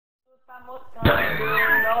Tá moscando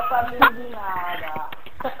e não sabe de nada.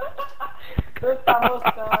 Tu tá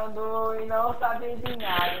moscando e não sabe de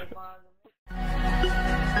nada.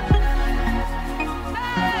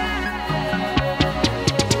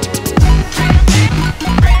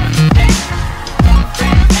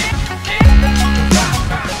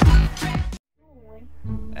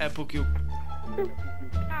 É porque o...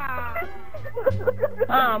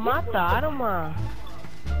 mataram, mano.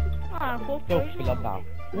 Seu filho da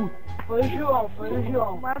puta. Foi o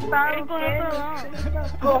João. Mataram ele.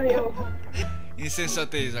 Correu.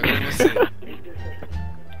 Insensatez, agora é você.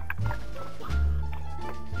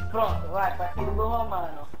 Pronto, vai, partido do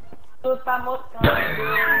Romano. Tu tá moscando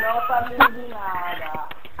e não sabe de nada.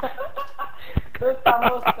 Tu tá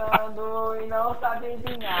moscando e não sabe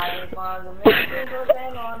de nada. Quando mestre do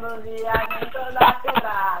demônio viagem toda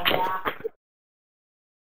quebrada.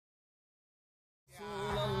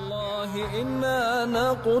 إنا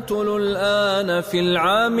نقتل الآن في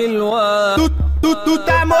العام الواحد. Tu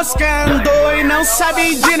tá moscando e não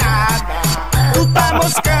sabe de nada. Tu tá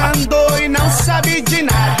moscando e não sabe de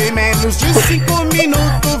nada. Em menos de 5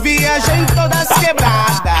 minutos viaja em todas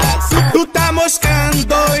quebradas. Tu tá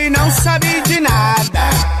moscando e não sabe de nada.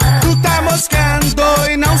 Tu tá moscando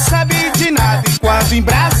e não sabe de nada. E quando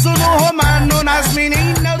embraço no Romano, nas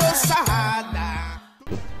meninas eu dou sarrada.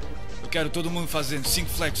 Eu quero todo mundo fazendo 5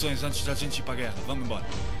 flexões antes da gente ir pra guerra. Vamos embora.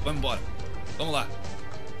 Vamos embora. Vamos lá.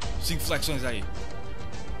 5 flexões aí.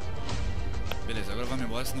 Beleza, agora vamos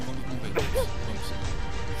embora, senão vamos morrer. Vamos.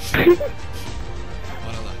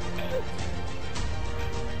 Bora lá.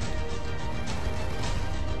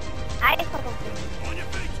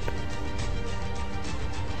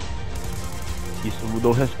 Isso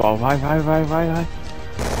mudou o respawn. Vai.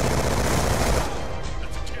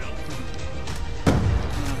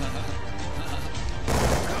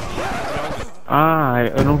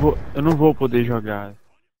 Eu não vou poder jogar.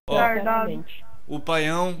 Ó, o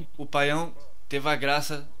Paião teve a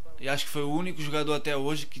graça e acho que foi o único jogador até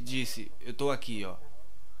hoje que disse: eu tô aqui, ó.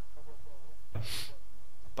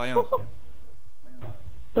 Paião.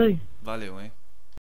 Oi. Valeu, hein?